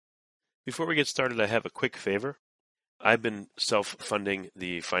Before we get started, I have a quick favor. I've been self-funding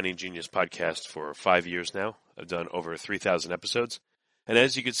the Finding Genius podcast for 5 years now. I've done over 3,000 episodes. And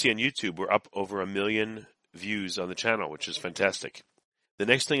as you can see on YouTube, we're up over 1 million views on the channel, which is fantastic. The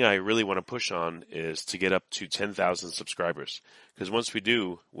next thing I really want to push on is to get up to 10,000 subscribers. Because once we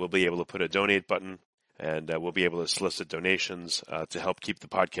do, we'll be able to put a donate button and we'll be able to solicit donations to help keep the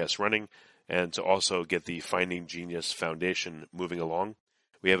podcast running and to also get the Finding Genius Foundation moving along.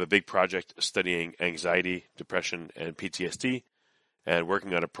 We have a big project studying anxiety, depression, and PTSD, and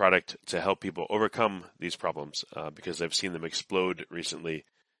working on a product to help people overcome these problems because I've seen them explode recently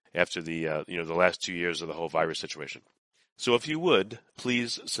after the last 2 years of the whole virus situation. So if you would,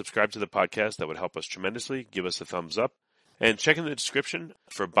 please subscribe to the podcast. That would help us tremendously. Give us a thumbs up. And check in the description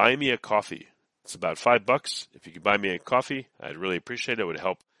for Buy Me a Coffee. It's about $5. If you could buy me a coffee, I'd really appreciate it. It would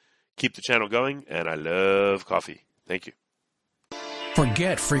help keep the channel going, and I love coffee. Thank you.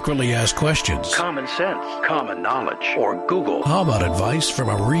 Forget frequently asked questions. Common sense, common knowledge, or Google. How about advice from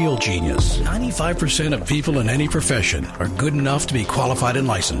a real genius? 95% of people in any profession are good enough to be qualified and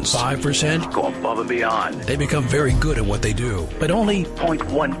licensed. 5% go above and beyond. They become very good at what they do, but only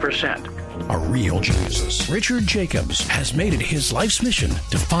 0.1% are real geniuses. Richard Jacobs has made it his life's mission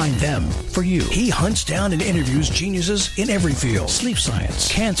to find them for you. He hunts down and interviews geniuses in every field: sleep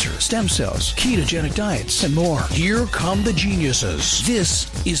science, cancer, stem cells, ketogenic diets, and more. Here come the geniuses.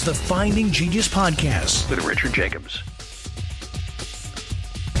 This is the Finding Genius Podcast with Richard Jacobs.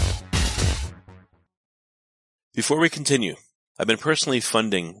 Before we continue, I've been personally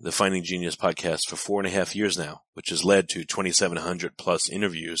funding the Finding Genius podcast for 4.5 years now, which has led to 2,700 plus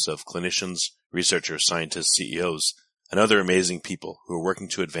interviews of clinicians, researchers, scientists, CEOs, and other amazing people who are working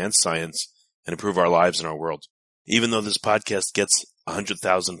to advance science and improve our lives and our world. Even though this podcast gets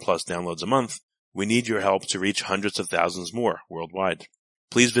 100,000 plus downloads a month, we need your help to reach hundreds of thousands more worldwide.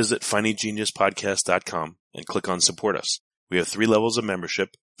 Please visit findinggeniuspodcast.com and click on Support Us. We have 3 levels of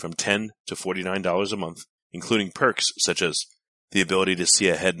membership from $10 to $49 a month, including perks such as the ability to see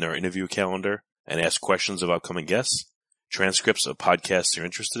ahead in our interview calendar and ask questions of upcoming guests, transcripts of podcasts you're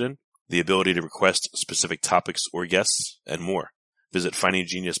interested in, the ability to request specific topics or guests, and more. Visit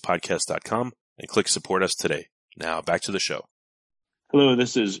findinggeniuspodcast.com and click Support Us today. Now back to the show. Hello,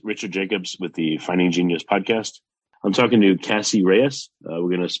 this is Richard Jacobs with the Finding Genius podcast. I'm talking to Cassie Reyes. We're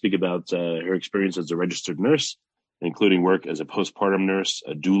going to speak about her experience as a registered nurse, including work as a postpartum nurse,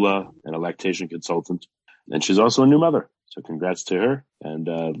 a doula, and a lactation consultant. And she's also a new mother. So congrats to her, and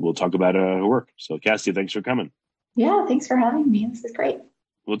we'll talk about her work. So Cassie, thanks for coming. Yeah, thanks for having me. This is great.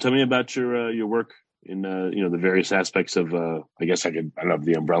 Well, tell me about your work in the various aspects of I don't know if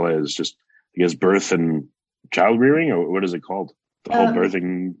the umbrella is just birth and child rearing, or what is it called? The whole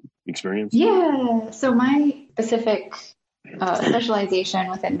birthing experience? Yeah. So my specific specialization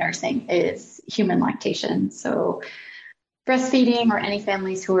within nursing is human lactation. So breastfeeding, or any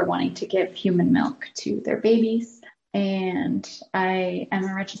families who are wanting to give human milk to their babies. And I am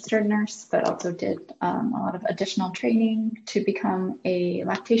a registered nurse, but also did a lot of additional training to become a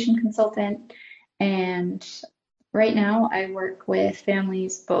lactation consultant. And right now I work with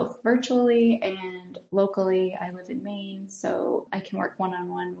families both virtually and locally. I live in Maine, so I can work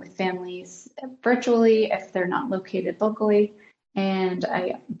one-on-one with families virtually if they're not located locally. And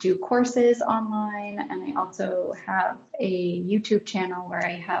I do courses online, and I also have a YouTube channel where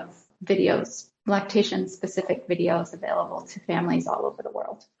I have videos, lactation-specific videos available to families all over the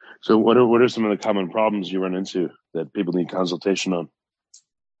world. So what are some of the common problems you run into that people need consultation on?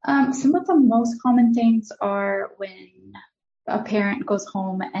 Some of the most common things are when a parent goes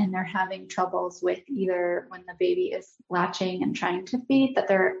home and they're having troubles with either when the baby is latching and trying to feed, that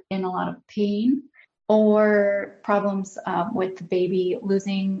they're in a lot of pain, or problems with the baby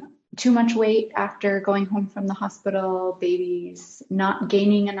losing too much weight after going home from the hospital, babies not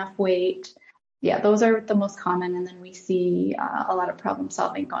gaining enough weight. Yeah, those are the most common. And then we see a lot of problem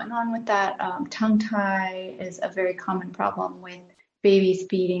solving going on with that. Tongue tie is a very common problem with babies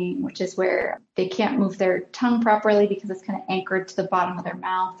feeding, which is where they can't move their tongue properly because it's kind of anchored to the bottom of their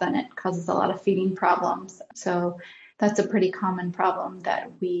mouth, and it causes a lot of feeding problems. So that's a pretty common problem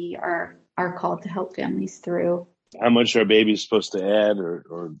that we are called to help families through. How much are babies supposed to add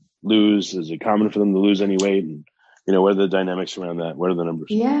or lose? Is it common for them to lose any weight? And, what are the dynamics around that? What are the numbers?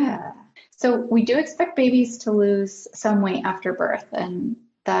 Yeah. So we do expect babies to lose some weight after birth, and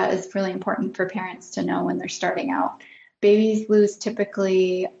that is really important for parents to know when they're starting out. Babies lose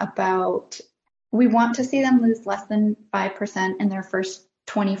typically we want to see them lose less than 5% in their first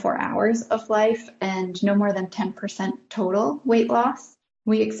 24 hours of life, and no more than 10% total weight loss.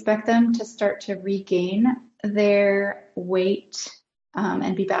 We expect them to start to regain their weight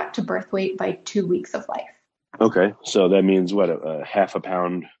and be back to birth weight by 2 weeks of life. Okay. So that means what, a half a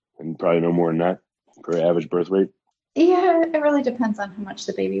pound and probably no more than that for average birth weight? Yeah, it really depends on how much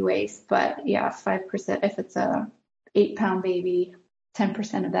the baby weighs, but yeah, 5%, if it's a 8-pound baby,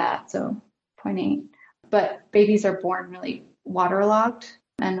 10% of that, so 0.8. But babies are born really waterlogged,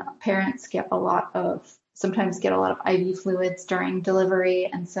 and parents sometimes get a lot of IV fluids during delivery.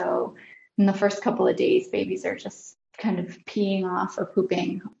 And so in the first couple of days, babies are just kind of peeing off or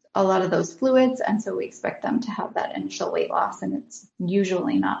pooping a lot of those fluids. And so we expect them to have that initial weight loss. And it's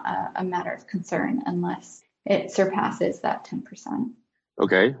usually not a matter of concern unless it surpasses that 10%.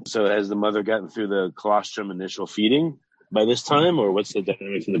 Okay. So has the mother gotten through the colostrum initial feeding by this time, or what's the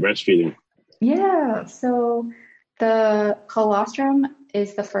dynamics of the breastfeeding? Yeah. So the colostrum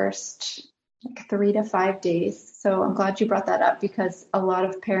is the first 3 to 5 days. So I'm glad you brought that up because a lot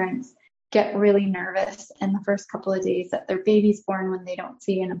of parents get really nervous in the first couple of days that their baby's born when they don't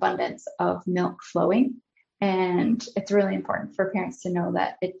see an abundance of milk flowing. And it's really important for parents to know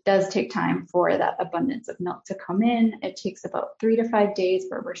that it does take time for that abundance of milk to come in. It takes about 3 to 5 days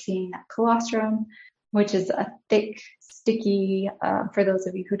where we're seeing that colostrum, which is a thick, sticky, for those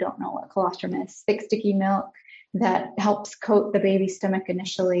of you who don't know what colostrum is, thick, sticky milk that helps coat the baby's stomach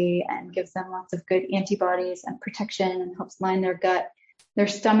initially and gives them lots of good antibodies and protection and helps line their gut. Their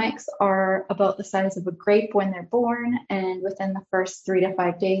stomachs are about the size of a grape when they're born, and within the first 3 to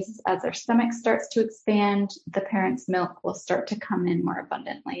 5 days, as their stomach starts to expand, the parent's milk will start to come in more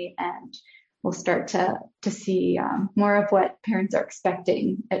abundantly, and we'll start to see more of what parents are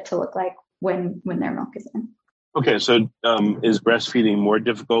expecting it to look like when their milk is in. Okay, so is breastfeeding more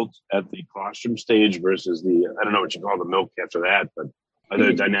difficult at the colostrum stage versus I don't know what you call the milk after that, but are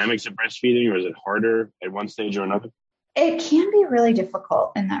there dynamics of breastfeeding, or is it harder at one stage or another? It can be really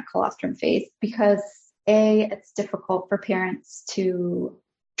difficult in that colostrum phase because it's difficult for parents to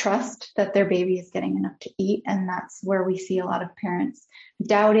trust that their baby is getting enough to eat. And that's where we see a lot of parents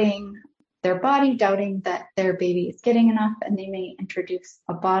doubting their body, doubting that their baby is getting enough, and they may introduce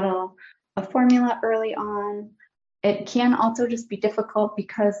a bottle of formula early on. It can also just be difficult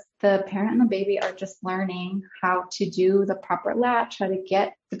because the parent and the baby are just learning how to do the proper latch, how to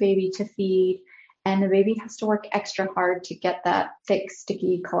get the baby to feed. And the baby has to work extra hard to get that thick,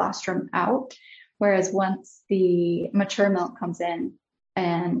 sticky colostrum out. Whereas once the mature milk comes in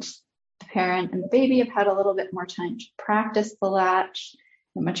and the parent and the baby have had a little bit more time to practice the latch,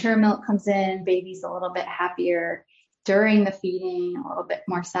 the mature milk comes in, baby's a little bit happier during the feeding, a little bit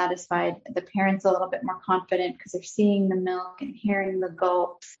more satisfied. The parent's a little bit more confident because they're seeing the milk and hearing the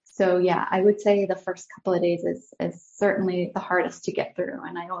gulps. So yeah, I would say the first couple of days is certainly the hardest to get through.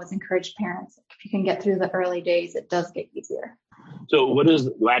 And I always encourage parents, if you can get through the early days, it does get easier. So what is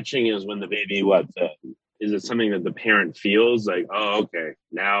latching is when the baby, is it something that the parent feels like, oh, okay,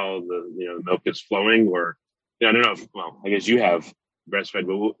 now the milk is flowing, or, I don't know if, I guess you have breastfed,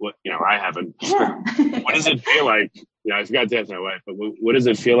 but what I haven't. Yeah. What does it feel like? I forgot to ask my wife, but what does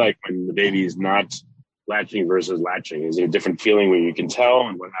it feel like when the baby is not latching versus latching? Is there a different feeling where you can tell,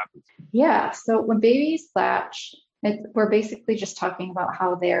 and what happens? Yeah. So when babies latch, we're basically just talking about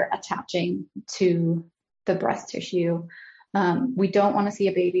how they're attaching to the breast tissue. We don't want to see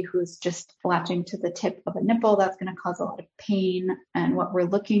a baby who's just latching to the tip of a nipple. That's going to cause a lot of pain. And what we're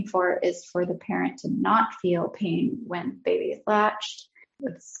looking for is for the parent to not feel pain when baby is latched.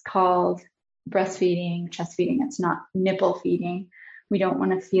 It's called breastfeeding, chest feeding. It's not nipple feeding. We don't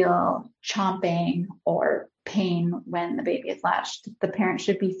want to feel chomping or pain when the baby is latched. The parent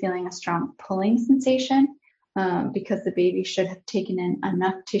should be feeling a strong pulling sensation because the baby should have taken in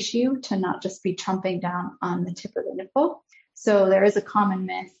enough tissue to not just be chomping down on the tip of the nipple. So there is a common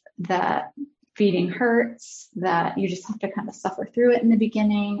myth that feeding hurts, that you just have to kind of suffer through it in the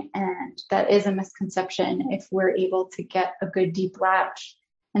beginning. And that is a misconception. If we're able to get a good deep latch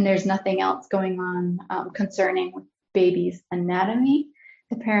and there's nothing else going on concerning with baby's anatomy,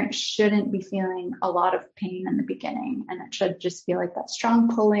 the parent shouldn't be feeling a lot of pain in the beginning. And it should just feel like that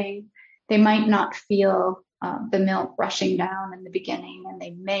strong pulling. They might not feel the milk rushing down in the beginning, and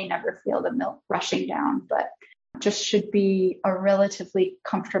they may never feel the milk rushing down, but just should be a relatively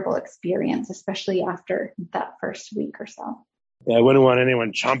comfortable experience, especially after that first week or so. Yeah, I wouldn't want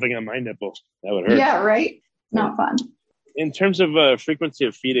anyone chomping on my nipple. That would hurt. Yeah, right? Not fun. In terms of frequency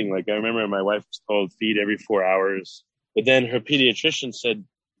of feeding, like I remember my wife was told feed every 4 hours, but then her pediatrician said,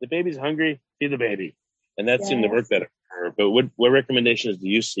 the baby's hungry, feed the baby. And that seemed to work better for her. But what recommendations do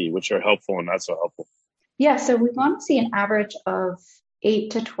you see, which are helpful and not so helpful? Yeah, so we want to see an average of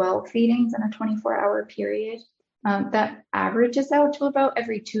 8 to 12 feedings in a 24-hour period. That averages out to about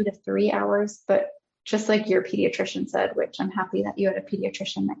every 2 to 3 hours, but just like your pediatrician said, which I'm happy that you had a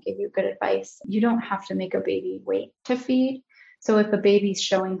pediatrician that gave you good advice, you don't have to make a baby wait to feed. So if a baby's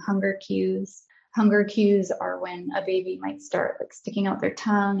showing hunger cues are when a baby might start like sticking out their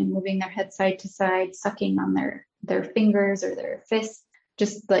tongue and moving their head side to side, sucking on their fingers or their fists,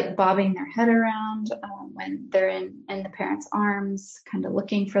 just like bobbing their head around when they're in the parent's arms, kind of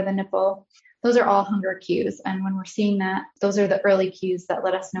looking for the nipple. Those are all hunger cues. And when we're seeing that, those are the early cues that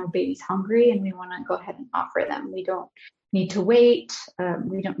let us know baby's hungry and we want to go ahead and offer them. We don't need to wait.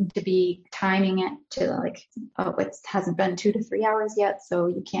 We don't need to be timing it to like, oh, it hasn't been 2 to 3 hours yet, so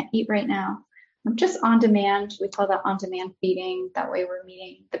you can't eat right now. Just on demand. We call that on demand feeding. That way we're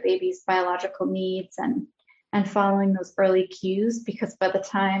meeting the baby's biological needs and following those early cues, because by the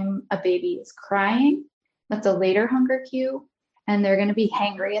time a baby is crying, that's a later hunger cue. And they're going to be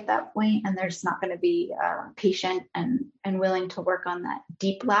hangry at that point, and they're just not going to be patient and willing to work on that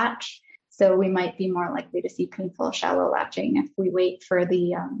deep latch. So we might be more likely to see painful, shallow latching if we wait for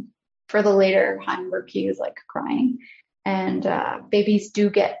the later hunger cues like crying. And babies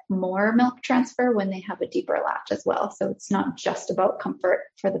do get more milk transfer when they have a deeper latch as well. So it's not just about comfort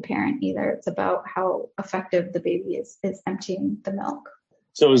for the parent either. It's about how effective the baby is emptying the milk.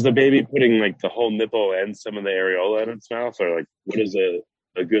 So is the baby putting like the whole nipple and some of the areola in its mouth, or like what does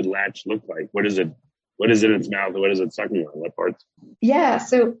a good latch look like? What is it in its mouth, and what is it sucking on? What parts? Yeah,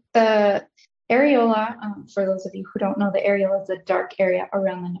 so the areola, for those of you who don't know, the areola is a dark area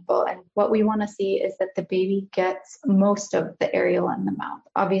around the nipple. And what we want to see is that the baby gets most of the areola in the mouth.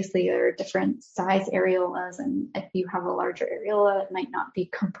 Obviously, there are different size areolas, and if you have a larger areola, it might not be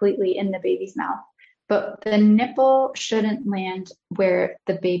completely in the baby's mouth. But the nipple shouldn't land where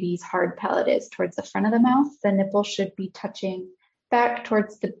the baby's hard palate is, towards the front of the mouth. The nipple should be touching back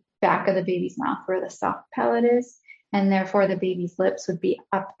towards the back of the baby's mouth where the soft palate is. And therefore, the baby's lips would be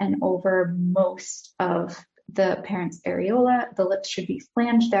up and over most of the parent's areola. The lips should be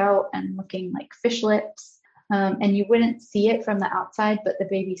flanged out and looking like fish lips. And you wouldn't see it from the outside, but the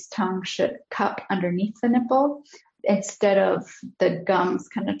baby's tongue should cup underneath the nipple. Instead of the gums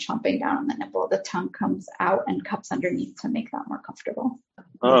kind of chomping down on the nipple, the tongue comes out and cups underneath to make that more comfortable.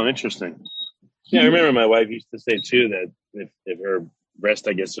 Oh, interesting. Yeah, I remember my wife used to say too that if her breast,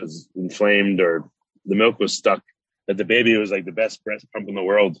 I guess, was inflamed or the milk was stuck, that the baby was like the best breast pump in the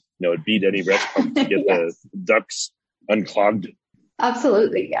world. You know, it beat any breast pump to get Yes. the ducts unclogged.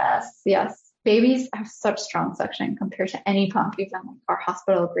 Absolutely, yes. Babies have such strong suction compared to any pump, even like our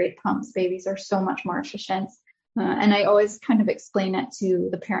hospital grade pumps. Babies are so much more efficient. And I always kind of explain it to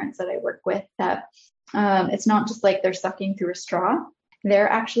the parents that I work with that it's not just like they're sucking through a straw. They're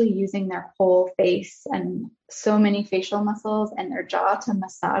actually using their whole face and so many facial muscles and their jaw to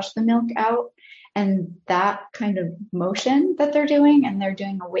massage the milk out. And that kind of motion that they're doing, and they're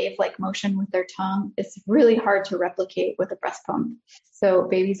doing a wave-like motion with their tongue, is really hard to replicate with a breast pump. So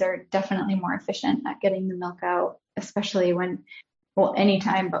babies are definitely more efficient at getting the milk out, especially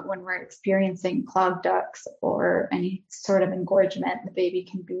anytime, but when we're experiencing clogged ducts or any sort of engorgement, the baby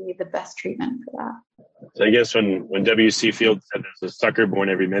can be the best treatment for that. So I guess when W.C. Field said there's a sucker born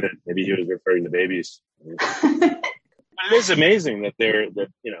every minute, maybe he was referring to babies. It is amazing that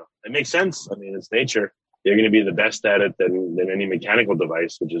it makes sense. I mean, it's nature. You're going to be the best at it than any mechanical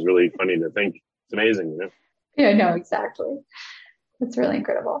device, which is really funny to think. It's amazing, you know? Yeah, no, exactly. It's really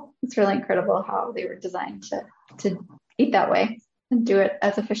incredible. It's really incredible how they were designed to eat that way and do it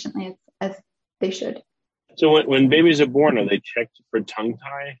as efficiently as they should. So when babies are born, are they checked for tongue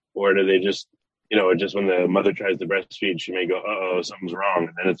tie, or do they just when the mother tries to breastfeed, she may go, uh-oh, something's wrong,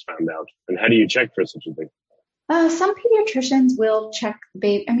 and then it's found out? And how do you check for such a thing? Some pediatricians will check the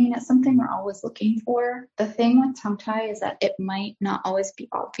baby. I mean, it's something we're always looking for. The thing with tongue tie is that it might not always be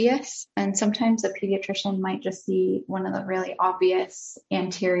obvious. And sometimes a pediatrician might just see one of the really obvious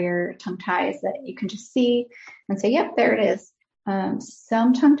anterior tongue ties that you can just see and say, yep, there it is.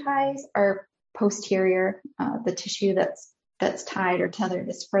 Some tongue ties are posterior. The tissue that's tied or tethered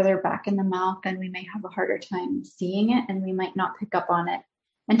is further back in the mouth, and we may have a harder time seeing it, and we might not pick up on it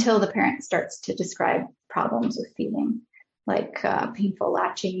until the parent starts to describe problems with feeding, like painful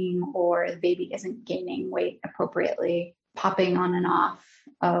latching, or the baby isn't gaining weight appropriately, popping on and off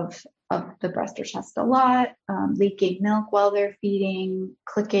of the breast or chest a lot, leaking milk while they're feeding,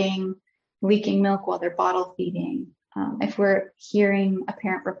 clicking, leaking milk while they're bottle feeding. If we're hearing a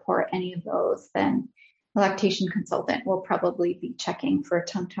parent report any of those, then a lactation consultant will probably be checking for a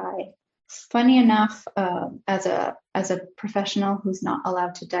tongue tie. Funny enough, as a professional who's not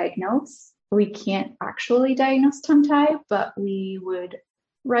allowed to diagnose, we can't actually diagnose tongue tie, but we would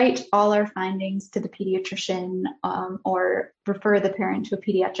write all our findings to the pediatrician, or refer the parent to a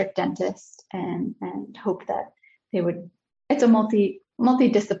pediatric dentist, and hope that they would. It's a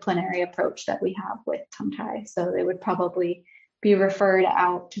multidisciplinary approach that we have with tongue tie. So they would probably be referred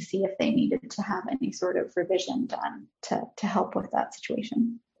out to see if they needed to have any sort of revision done to help with that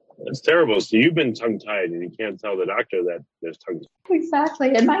situation. That's terrible. So you've been tongue-tied and you can't tell the doctor that there's tongue tie.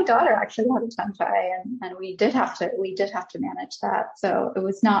 Exactly. And my daughter actually had a tongue tie, and we did have to manage that. So it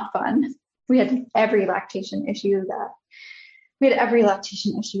was not fun. We had every lactation issue that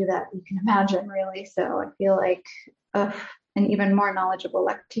you can imagine, really. So I feel like an even more knowledgeable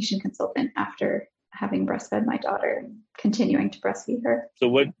lactation consultant after having breastfed my daughter and continuing to breastfeed her. So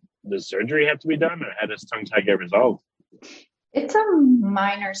what, does surgery have to be done, or how does tongue tie get resolved? It's a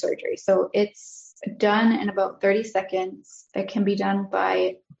minor surgery. So it's done in about 30 seconds. It can be done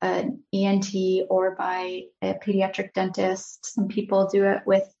by an ENT or by a pediatric dentist. Some people do it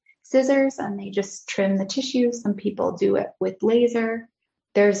with scissors and they just trim the tissue. Some people do it with laser.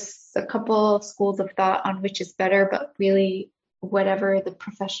 There's a couple of schools of thought on which is better, but really whatever the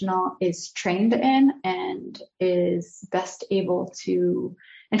professional is trained in and is best able to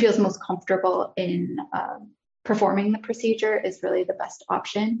and feels most comfortable in performing the procedure is really the best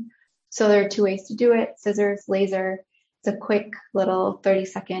option. So there are two ways to do it: scissors, laser. It's a quick little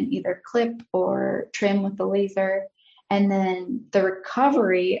 30-second either clip or trim with the laser. And then the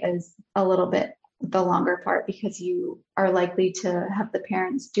recovery is a little bit the longer part, because you are likely to have the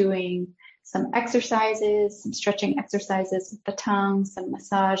parents doing some exercises, some stretching exercises with the tongue, some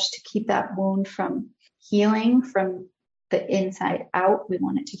massage to keep that wound from healing from the inside out. We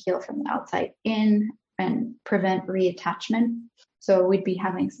want it to heal from the outside in and prevent reattachment. So we'd be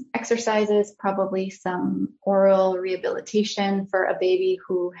having some exercises, probably some oral rehabilitation for a baby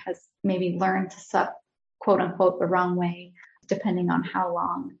who has maybe learned to suck, quote unquote, the wrong way, depending on how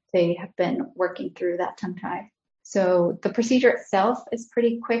long they have been working through that tongue tie. So the procedure itself is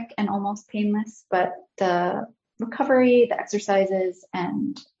pretty quick and almost painless, but the recovery, the exercises,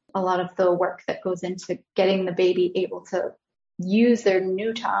 and a lot of the work that goes into getting the baby able to use their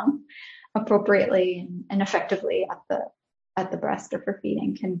new tongue appropriately and effectively at the breast or for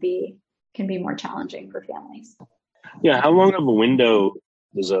feeding can be more challenging for families. Yeah, how long of a window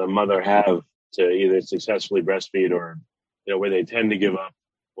does a mother have to either successfully breastfeed, or where they tend to give up,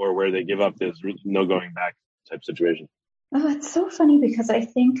 or where they give up, there's no going back type situation? Oh, it's so funny, because I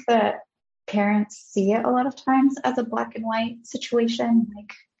think that parents see it a lot of times as a black and white situation,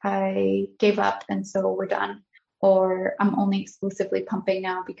 like I gave up and so we're done, or I'm only exclusively pumping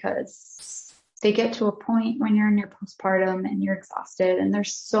now, because they get to a point when you're in your postpartum and you're exhausted and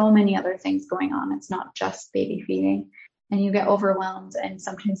there's so many other things going on. It's not just baby feeding, and you get overwhelmed, and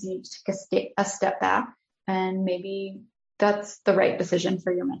sometimes you need to take a step back, and maybe that's the right decision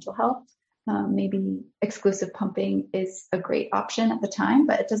for your mental health. Maybe exclusive pumping is a great option at the time,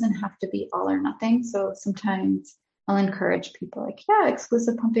 but it doesn't have to be all or nothing. So sometimes I'll encourage people like, yeah,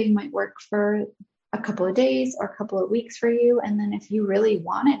 exclusive pumping might work for a couple of days or a couple of weeks for you. And then if you really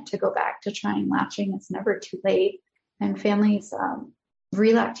wanted to go back to trying latching, it's never too late. And families,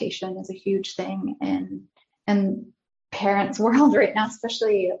 relactation is a huge thing in parents' world right now,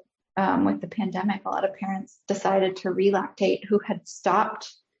 especially with the pandemic. A lot of parents decided to relactate who had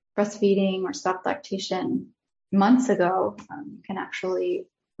stopped breastfeeding or stopped lactation months ago. You can actually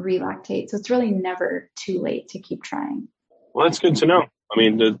relactate. So it's really never too late to keep trying. Well, that's good to know. I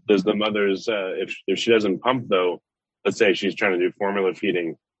mean, does the mother's, if she doesn't pump though, let's say she's trying to do formula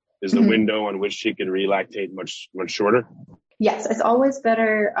feeding, is the window on which she could relactate much, much shorter? Yes, it's always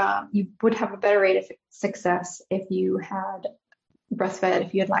better. You would have a better rate of success if you had breastfed,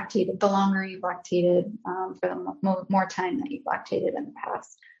 if you had lactated. The longer you've lactated, for the more time that you've lactated in the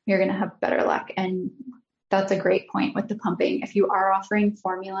past, you're going to have better luck. And that's a great point with the pumping. If you are offering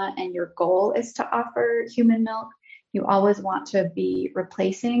formula and your goal is to offer human milk, you always want to be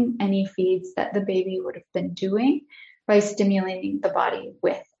replacing any feeds that the baby would have been doing by stimulating the body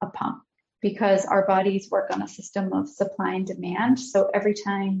with a pump, because our bodies work on a system of supply and demand. So every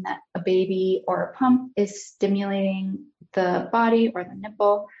time that a baby or a pump is stimulating the body or the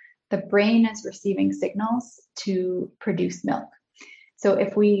nipple, the brain is receiving signals to produce milk. So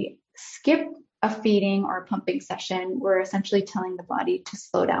if we skip a feeding or a pumping session, we're essentially telling the body to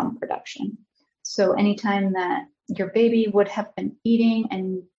slow down production. So anytime that your baby would have been eating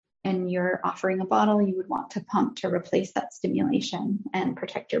and you're offering a bottle, you would want to pump to replace that stimulation and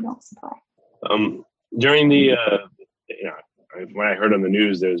protect your milk supply. During the, when I heard on the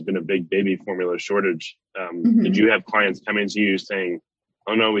news, there's been a big baby formula shortage. Did you have clients coming to you saying,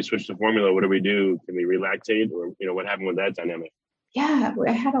 oh no, we switched to formula, what do we do? Can we relactate? Or, what happened with that dynamic? Yeah,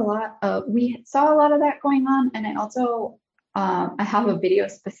 I had we saw a lot of that going on. And I also, I have a video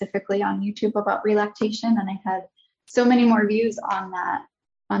specifically on YouTube about relactation, and I had so many more views on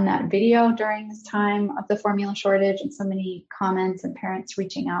that video during this time of the formula shortage, and so many comments and parents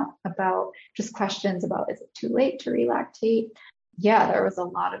reaching out about just questions about, is it too late to relactate? Yeah, there was a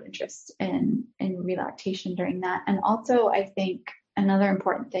lot of interest in relactation during that. And also, I think another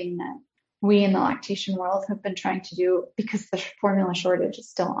important thing that we in the lactation world have been trying to do, because the formula shortage is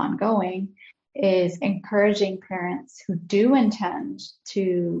still ongoing, is encouraging parents who do intend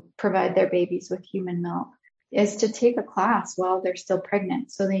to provide their babies with human milk is to take a class while they're still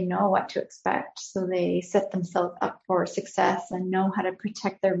pregnant, so they know what to expect, so they set themselves up for success and know how to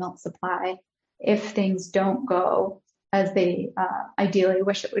protect their milk supply if things don't go as they ideally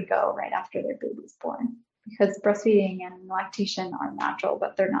wish it would go right after their baby's born. Because breastfeeding and lactation are natural,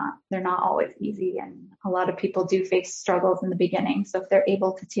 but they're not always easy, and a lot of people do face struggles in the beginning. So if they're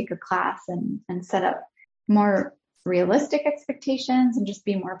able to take a class and set up more realistic expectations and just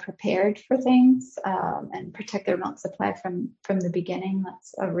be more prepared for things, and protect their milk supply from the beginning,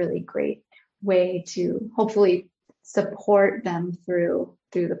 that's a really great way to hopefully support them through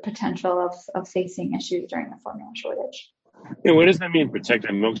the potential of facing issues during the formula shortage. Yeah, what does that mean, protect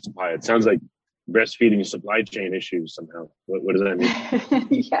their milk supply? It sounds like breastfeeding supply chain issues somehow. What does that mean?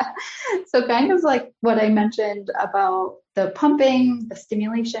 Yeah. So kind of like what I mentioned about the pumping, the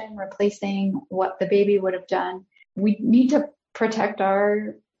stimulation, replacing what the baby would have done. We need to protect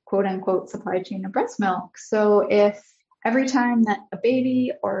our quote unquote supply chain of breast milk. So if every time that a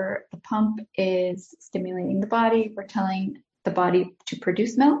baby or the pump is stimulating the body, we're telling the body to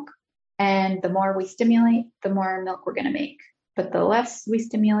produce milk, and the more we stimulate, the more milk we're going to make. But the less we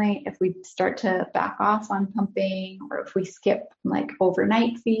stimulate, if we start to back off on pumping, or if we skip like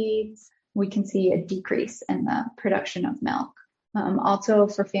overnight feeds, we can see a decrease in the production of milk. Also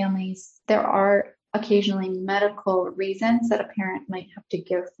for families, there are occasionally medical reasons that a parent might have to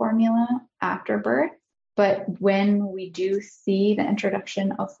give formula after birth. But when we do see the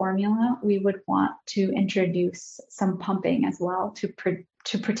introduction of formula, we would want to introduce some pumping as well to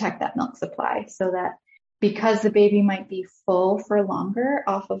protect that milk supply, so that because the baby might be full for longer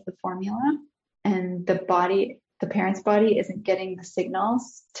off of the formula, and the parent's body isn't getting the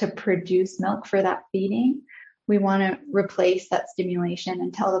signals to produce milk for that feeding, we want to replace that stimulation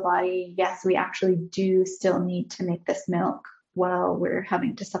and tell the body, yes, we actually do still need to make this milk while we're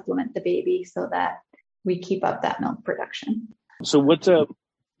having to supplement the baby, so that we keep up that milk production. So I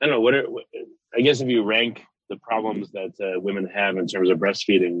guess if you rank the problems that women have in terms of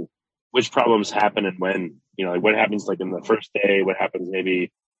breastfeeding, which problems happen and when? Like what happens like in the first day, what happens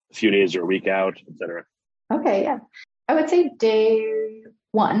maybe a few days or a week out, et cetera? Okay, yeah. I would say day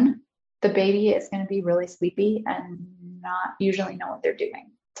 1, the baby is going to be really sleepy and not usually know what they're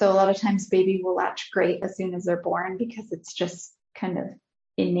doing. So a lot of times baby will latch great as soon as they're born, because it's just kind of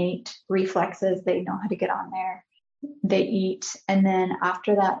innate reflexes. They know how to get on there. They eat. And then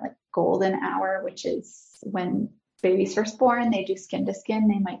after that, like golden hour, which is when baby's first born, they do skin to skin.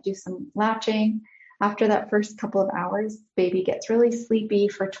 They might do some latching. After that first couple of hours, baby gets really sleepy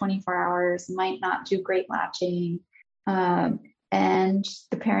for 24 hours, might not do great latching. And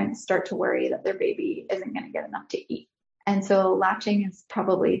the parents start to worry that their baby isn't going to get enough to eat. And so latching is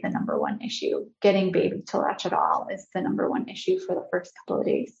probably the number one issue. Getting baby to latch at all is the number one issue for the first couple of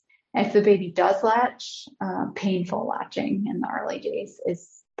days. If the baby does latch, painful latching in the early days is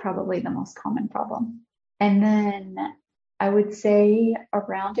probably the most common problem. And then I would say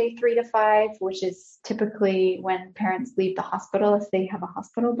around day 3 to 5, which is typically when parents leave the hospital if they have a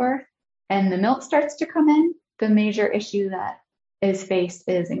hospital birth, and the milk starts to come in, the major issue that is faced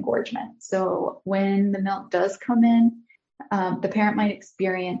is engorgement. So when the milk does come in, the parent might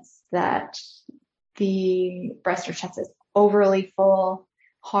experience that the breast or chest is overly full,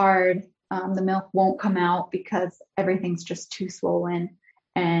 hard. The milk won't come out because everything's just too swollen.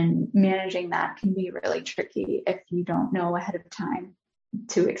 And managing that can be really tricky if you don't know ahead of time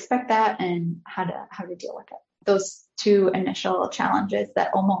to expect that and how to deal with it. Those 2 initial challenges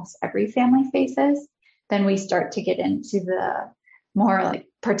that almost every family faces, then we start to get into the more like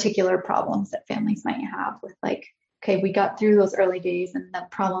particular problems that families might have with like, okay, we got through those early days and the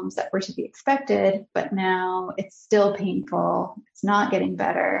problems that were to be expected, but now it's still painful. It's not getting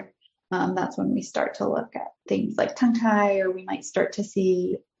better. That's when we start to look at things like tongue tie, or we might start to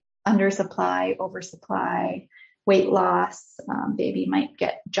see undersupply, oversupply, weight loss. Baby might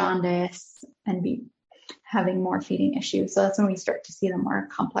get jaundice and be having more feeding issues. So that's when we start to see the more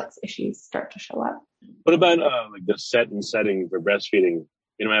complex issues start to show up. What about like the set and setting for breastfeeding?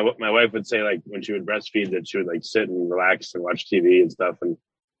 my wife would say like when she would breastfeed that she would like sit and relax and watch TV and stuff, and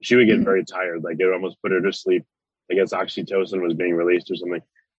she would get very tired. Like it would almost put her to sleep. I guess oxytocin was being released or something.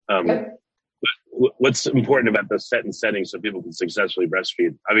 Yep. What's important about the set and setting so people can successfully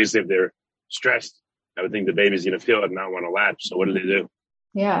breastfeed? Obviously, if they're stressed, I would think the baby's going to feel it and not want to latch. So what do they do?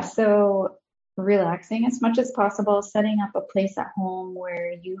 Yeah. So relaxing as much as possible, setting up a place at home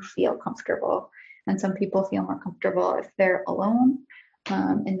where you feel comfortable. And some people feel more comfortable if they're alone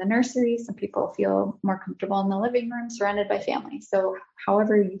in the nursery. Some people feel more comfortable in the living room surrounded by family. So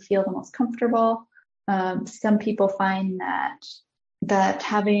however you feel the most comfortable. Some people find that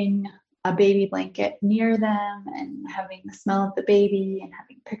having a baby blanket near them and having the smell of the baby and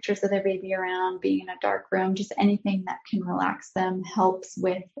having pictures of their baby around, being in a dark room, just anything that can relax them helps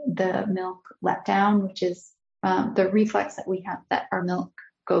with the milk letdown, which is the reflex that we have that our milk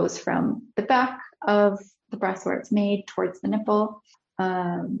goes from the back of the breast where it's made towards the nipple.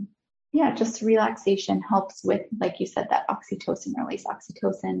 Just relaxation helps with, like you said, that oxytocin release.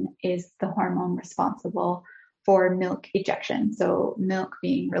 Oxytocin is the hormone responsible for milk ejection, so milk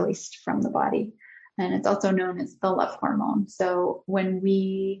being released from the body. And it's also known as the love hormone. So when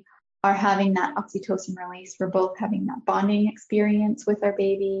we are having that oxytocin release, we're both having that bonding experience with our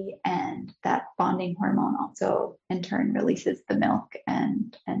baby, and that bonding hormone also in turn releases the milk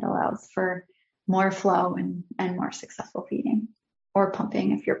and allows for more flow and more successful feeding or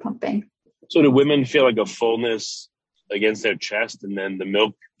pumping if you're pumping. So do women feel like a fullness against their chest and then the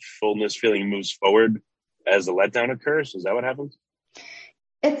milk fullness feeling moves forward as the letdown occurs? Is that what happens?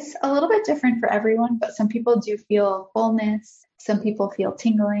 It's a little bit different for everyone, but some people do feel fullness. Some people feel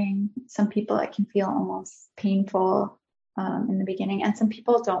tingling. Some people it can feel almost painful in the beginning, and some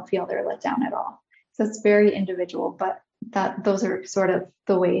people don't feel they're let down at all. So it's very individual, but those are sort of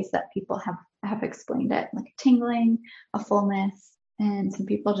the ways that people have explained it, like a tingling, a fullness, and some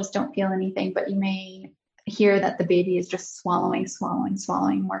people just don't feel anything, but you may hear that the baby is just swallowing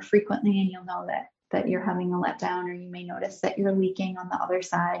more frequently, and you'll know that you're having a letdown, or you may notice that you're leaking on the other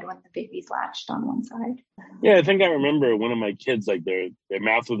side when the baby's latched on one side. Yeah, I think I remember one of my kids, like their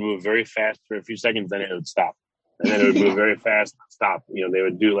mouth would move very fast for a few seconds, then it would stop. And then it would move very fast, stop. They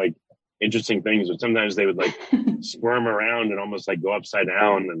would do like interesting things, but sometimes they would like squirm around and almost like go upside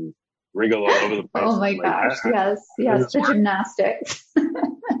down and wriggle all over the place. Oh my gosh, yes, the gymnastics.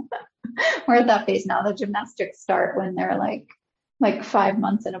 We're at that phase now. The gymnastics start when they're like 5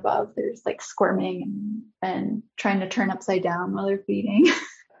 months and above. There's like squirming and trying to turn upside down while they're feeding.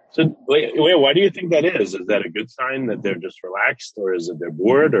 So wait, why do you think that is? Is that a good sign that they're just relaxed, or is it they're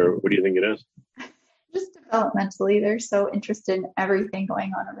bored, or what do you think it is? Just developmentally, they're so interested in everything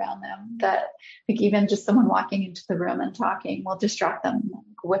going on around them that like even just someone walking into the room and talking will distract them, like,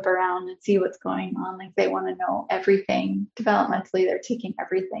 whip around and see what's going on. Like they want to know everything. Developmentally, they're taking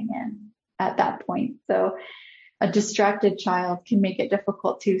everything in at that point. So a distracted child can make it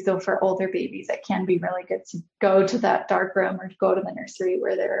difficult too. So for older babies, it can be really good to go to that dark room or to go to the nursery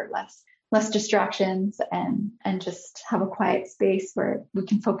where there are less distractions and just have a quiet space where we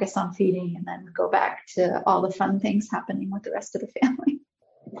can focus on feeding and then go back to all the fun things happening with the rest of the family.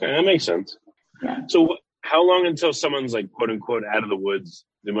 Okay, that makes sense. Yeah. So how long until someone's like quote unquote out of the woods?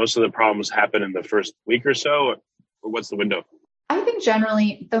 Do most of the problems happen in the first week or so, or what's the window? I think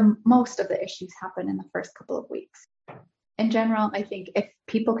generally most of the issues happen in the first couple of weeks. In general, I think if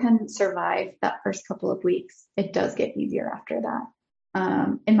people can survive that first couple of weeks, it does get easier after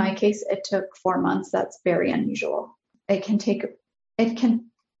that. In my case, it took 4 months. That's very unusual. It can take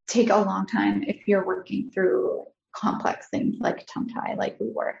a long time if you're working through complex things like tongue tie, like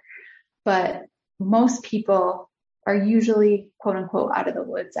we were. But most people are usually, quote unquote, out of the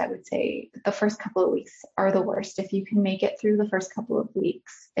woods. I would say the first couple of weeks are the worst. If you can make it through the first couple of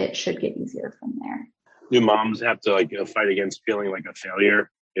weeks, it should get easier from there. Do moms have to fight against feeling like a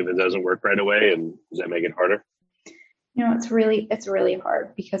failure if it doesn't work right away? And does that make it harder? It's really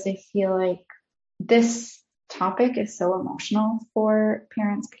hard because I feel like this topic is so emotional for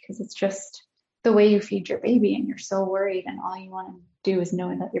parents because it's just the way you feed your baby and you're so worried and all you want to do is know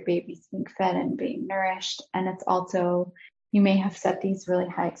that your baby's being fed and being nourished. And it's also, you may have set these really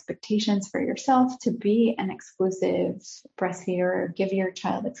high expectations for yourself to be an exclusive breastfeeder or give your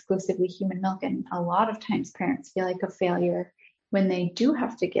child exclusively human milk. And a lot of times parents feel like a failure when they do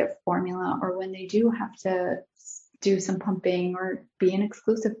have to give formula or when they do have to do some pumping or be an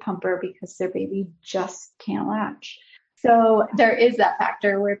exclusive pumper because their baby just can't latch. So there is that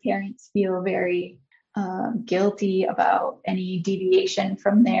factor where parents feel very guilty about any deviation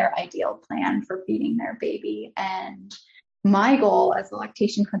from their ideal plan for feeding their baby. And my goal as a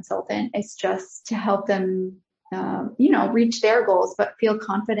lactation consultant is just to help them reach their goals, but feel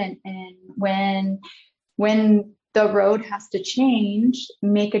confident in when the road has to change,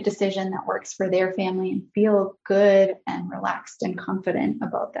 make a decision that works for their family and feel good and relaxed and confident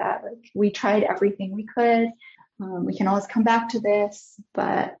about that. Like, we tried everything we could. We can always come back to this,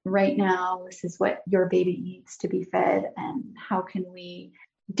 but right now, this is what your baby needs to be fed, and how can we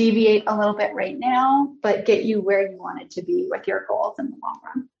deviate a little bit right now, but get you where you want it to be with your goals in the long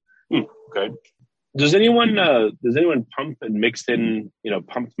run. Okay. Does anyone pump and mix in,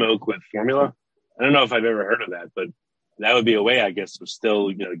 pumped milk with formula? I don't know if I've ever heard of that, but that would be a way, I guess, of still,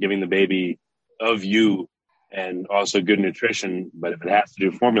 giving the baby of you and also good nutrition. But if it has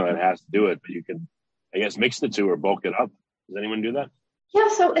to do formula, it has to do it. But you can, I guess, mix the two or bulk it up. Does anyone do that? Yeah,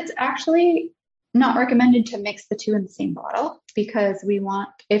 so it's actually not recommended to mix the two in the same bottle, because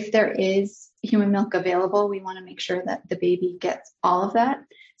if there is human milk available, we want to make sure that the baby gets all of that.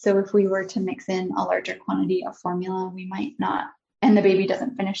 So if we were to mix in a larger quantity of formula, we might not, and the baby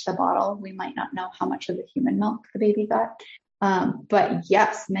doesn't finish the bottle, we might not know how much of the human milk the baby got. But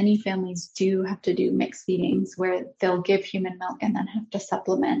yes, many families do have to do mixed feedings where they'll give human milk and then have to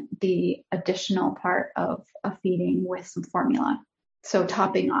supplement the additional part of a feeding with some formula. So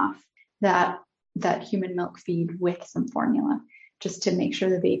topping off that human milk feed with some formula, just to make sure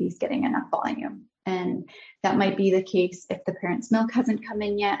the baby's getting enough volume. And that might be the case if the parent's milk hasn't come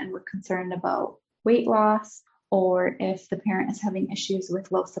in yet and we're concerned about weight loss, or if the parent is having issues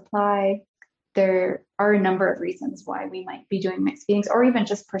with low supply. There are a number of reasons why we might be doing mixed feedings, or even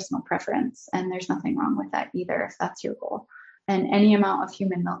just personal preference. And there's nothing wrong with that either if that's your goal. And any amount of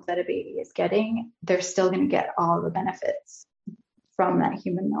human milk that a baby is getting, they're still going to get all the benefits from that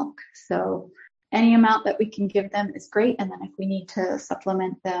human milk. So any amount that we can give them is great. And then if we need to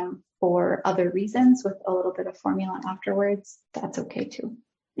supplement them for other reasons with a little bit of formula afterwards, that's okay too.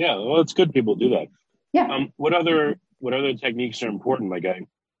 Yeah, well, it's good people do that. Yeah. What other techniques are important? Like I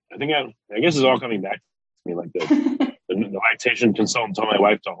guess it's all coming back to me. Like the lactation consultant told my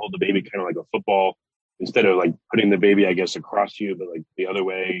wife to hold the baby kind of like a football, instead of like putting the baby, I guess, across you, but like the other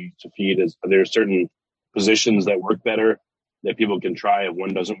way to feed. Are there certain positions that work better that people can try if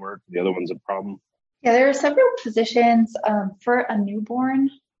one doesn't work, the other one's a problem? Yeah, there are several positions for a newborn.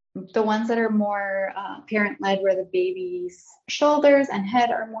 The ones that are more parent-led, where the baby's shoulders and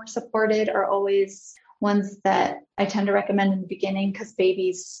head are more supported, are always ones that I tend to recommend in the beginning, because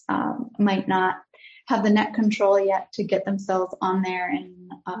babies might not have the neck control yet to get themselves on there in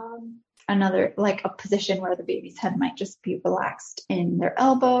another, like a position where the baby's head might just be relaxed in their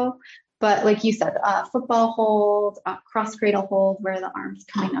elbow. But like you said, football hold, cross cradle hold, where the arm's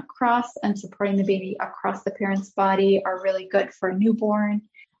coming across and supporting the baby across the parent's body, are really good for a newborn.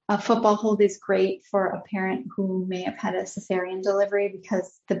 A football hold is great for a parent who may have had a cesarean delivery,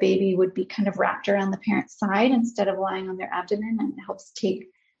 because the baby would be kind of wrapped around the parent's side instead of lying on their abdomen, and it helps take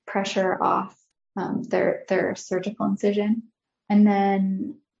pressure off their surgical incision. And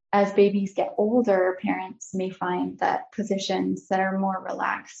then as babies get older, parents may find that positions that are more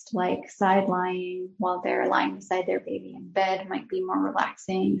relaxed, like side lying while they're lying beside their baby in bed, might be more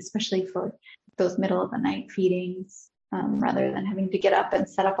relaxing, especially for those middle of the night feedings, rather than having to get up and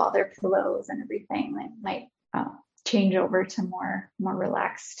set up all their pillows and everything. They might change over to more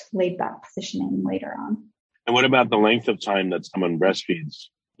relaxed, laid back positioning later on. And what about the length of time that someone breastfeeds?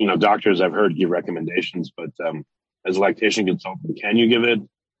 Doctors I've heard give recommendations, but as a lactation consultant, can you give it?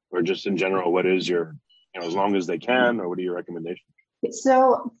 Or just in general, what is your, as long as they can, or what are your recommendations?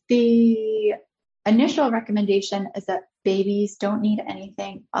 So the initial recommendation is that babies don't need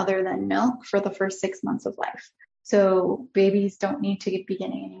anything other than milk for the first 6 months of life. So babies don't need to be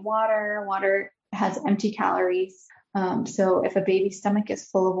getting any water. Water has empty calories. So if a baby's stomach is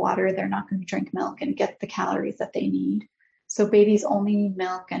full of water, they're not going to drink milk and get the calories that they need. So babies only need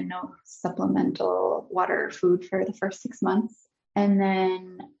milk and no supplemental water or food for the first 6 months. And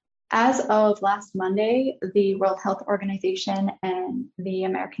then as of last Monday, the World Health Organization and the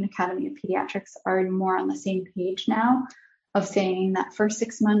American Academy of Pediatrics are more on the same page now, of saying that first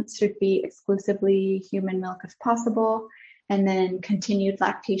 6 months should be exclusively human milk if possible, and then continued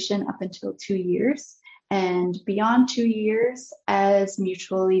lactation up until 2 years, and beyond 2 years as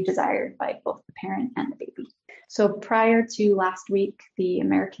mutually desired by both the parent and the baby. So prior to last week, the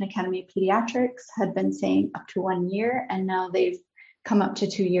American Academy of Pediatrics had been saying up to 1 year, and now they've come up to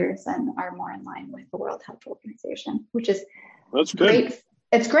 2 years and are more in line with the World Health Organization, which is That's good. Great.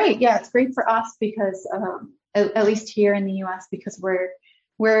 It's great. Yeah, it's great for us because at least here in the U.S., because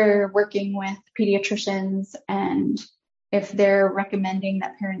we're working with pediatricians, and if they're recommending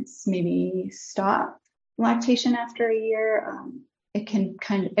that parents maybe stop lactation after a year,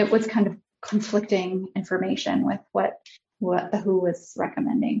 it was kind of conflicting information with what the WHO was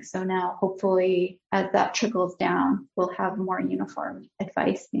recommending. So now hopefully as that trickles down, we'll have more uniform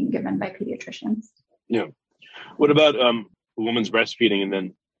advice being given by pediatricians. Yeah. What about a woman's breastfeeding and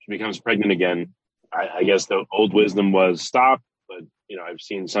then she becomes pregnant again? I guess the old wisdom was stop, but I've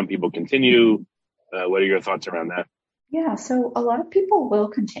seen some people continue. What are your thoughts around that? Yeah, so a lot of people will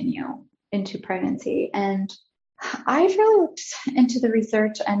continue into pregnancy, and I've really looked into the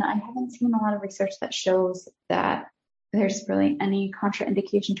research, and I haven't seen a lot of research that shows that there's really any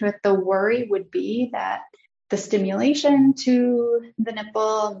contraindication to it. The worry would be that the stimulation to the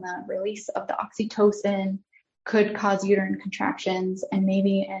nipple and the release of the oxytocin could cause uterine contractions, and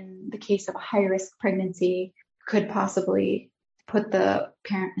maybe in the case of a high-risk pregnancy, could possibly put the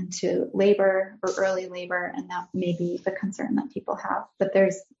parent into labor or early labor, and that may be the concern that people have. But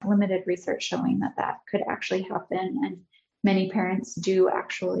there's limited research showing that that could actually happen, and many parents do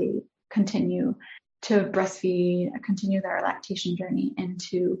actually continue to breastfeed, continue their lactation journey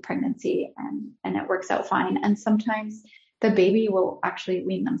into pregnancy, and it works out fine. And sometimes the baby will actually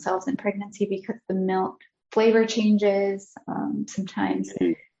wean themselves in pregnancy because the milk flavor changes. Sometimes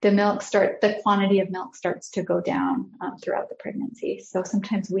the quantity of milk starts to go down throughout the pregnancy. So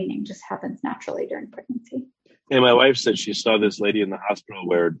sometimes weaning just happens naturally during pregnancy. And my wife said she saw this lady in the hospital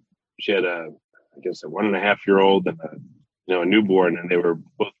where she had a 1.5-year-old and a newborn, and they were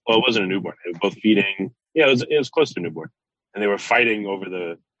both, well, it wasn't a newborn. They were both feeding. Yeah, it was close to a newborn. And they were fighting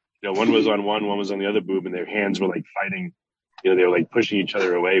over one was on one was on the other boob, and their hands were like fighting. They were like pushing each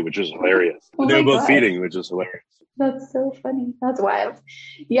other away, which was hilarious. Oh they were both God. feeding, which is hilarious. That's so funny. That's wild.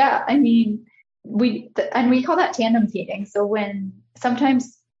 Yeah, I mean, we call that tandem feeding. So when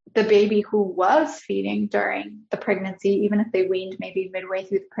sometimes the baby who was feeding during the pregnancy, even if they weaned maybe midway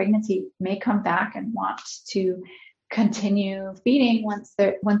through the pregnancy, may come back and want to continue feeding once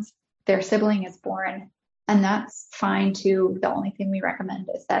their sibling is born. And that's fine too. The only thing we recommend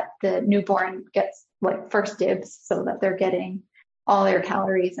is that the newborn gets like first dibs so that they're getting all their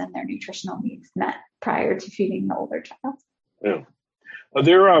calories and their nutritional needs met prior to feeding the older child. Yeah. Are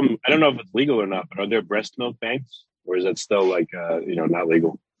there, I don't know if it's legal or not, but are there breast milk banks, or is that still not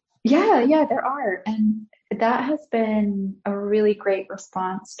legal? Yeah, there are. And that has been a really great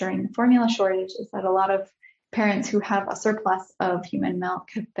response during the formula shortage, is that a lot of parents who have a surplus of human milk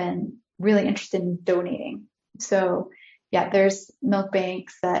have been really interested in donating. So yeah, there's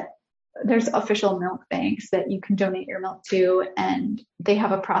official milk banks that you can donate your milk to, and they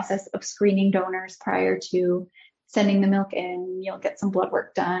have a process of screening donors prior to sending the milk in. You'll get some blood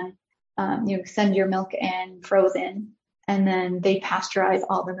work done. You send your milk in frozen, and then they pasteurize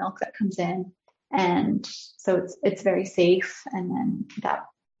all the milk that comes in. And so it's very safe. And then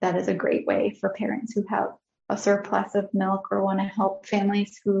that is a great way for parents who have a surplus of milk or want to help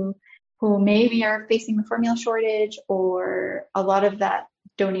families who maybe are facing the formula shortage, or a lot of that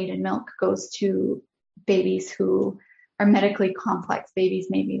donated milk goes to babies who are medically complex babies,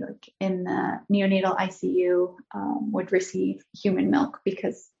 maybe like in the neonatal ICU, would receive human milk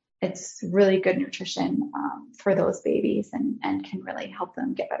because it's really good nutrition for those babies and can really help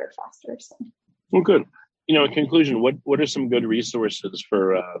them get better faster. So. Well, good. In conclusion, what are some good resources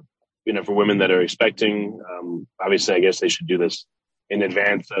for women that are expecting? Obviously, I guess they should do this in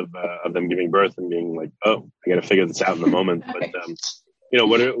advance of them giving birth and being like, oh, I got to figure this out in the moment. But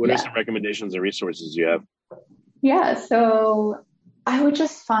what are some recommendations and resources you have? Yeah, so I would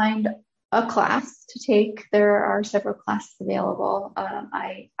just find a class to take. There are several classes available.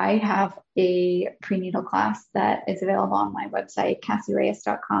 I have a prenatal class that is available on my website,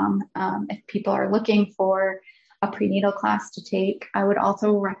 cassiereyes.com. If people are looking for a prenatal class to take, I would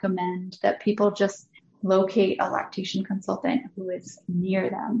also recommend that people just locate a lactation consultant who is near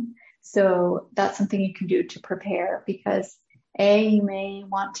them. So that's something you can do to prepare, because you may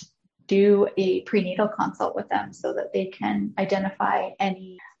want to do a prenatal consult with them so that they can identify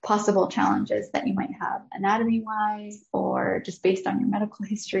any possible challenges that you might have anatomy-wise or just based on your medical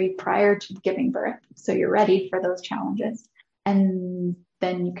history prior to giving birth. So you're ready for those challenges. And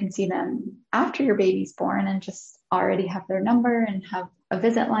then you can see them after your baby's born and just already have their number and have a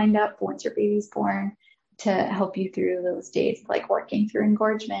visit lined up once your baby's born to help you through those days, like working through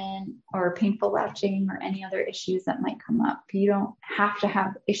engorgement or painful latching or any other issues that might come up. You don't have to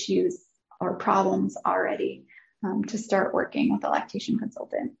have issues or problems already to start working with a lactation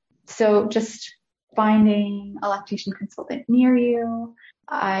consultant. So just finding a lactation consultant near you.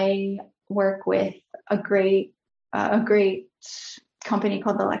 I work with a great company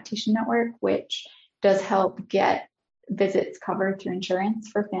called the Lactation Network, which does help get visits covered through insurance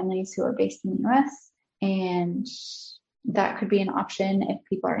for families who are based in the US. And that could be an option if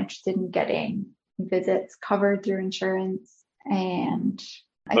people are interested in getting visits covered through insurance. And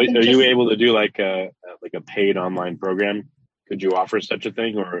are you able to do like a paid online program? Could you offer such a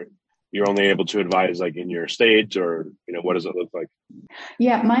thing, or you're only able to advise like in your state, or what does it look like?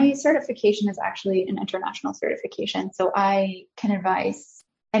 Yeah, my certification is actually an international certification, so I can advise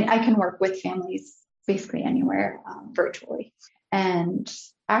and I can work with families basically anywhere virtually. And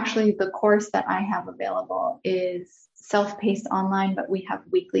actually, the course that I have available is self-paced online, but we have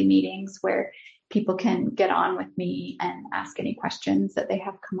weekly meetings where people can get on with me and ask any questions that they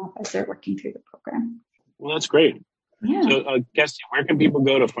have come up as they're working through the program. Well, that's great. Yeah. So, Cassie, where can people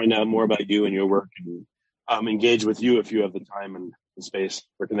go to find out more about you and your work and engage with you if you have the time and space?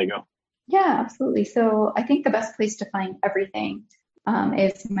 Where can they go? Yeah, absolutely. So I think the best place to find everything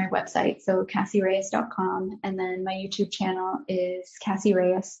is my website, so CassieReyes.com, and then my YouTube channel is Cassie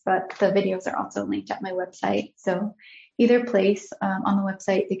Reyes, but the videos are also linked at my website. So either place on the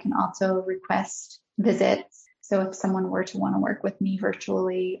website, they can also request visits. So if someone were to want to work with me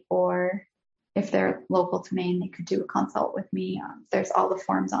virtually, or if they're local to Maine, they could do a consult with me. There's all the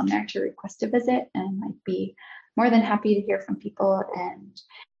forms on there to request a visit, and I'd be more than happy to hear from people.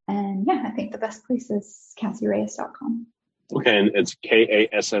 And yeah, I think the best place is CassieReyes.com. Okay, and it's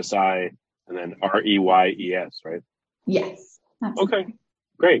KASSI and then REYES, right? Yes. Absolutely. Okay,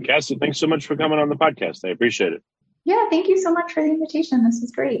 great. Cassie, thanks so much for coming on the podcast. I appreciate it. Yeah, thank you so much for the invitation. This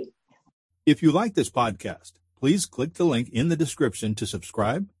was great. If you like this podcast, please click the link in the description to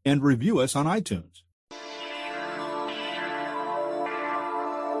subscribe and review us on iTunes.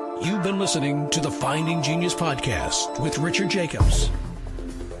 You've been listening to the Finding Genius podcast with Richard Jacobs.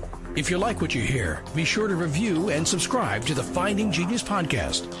 If you like what you hear, be sure to review and subscribe to the Finding Genius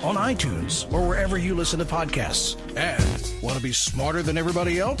podcast on iTunes or wherever you listen to podcasts. And want to be smarter than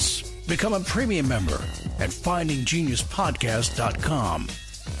everybody else? Become a premium member at findinggeniuspodcast.com.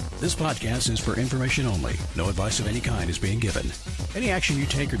 This podcast is for information only. No advice of any kind is being given. Any action you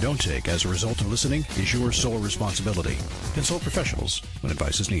take or don't take as a result of listening is your sole responsibility. Consult professionals when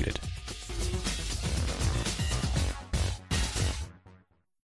advice is needed.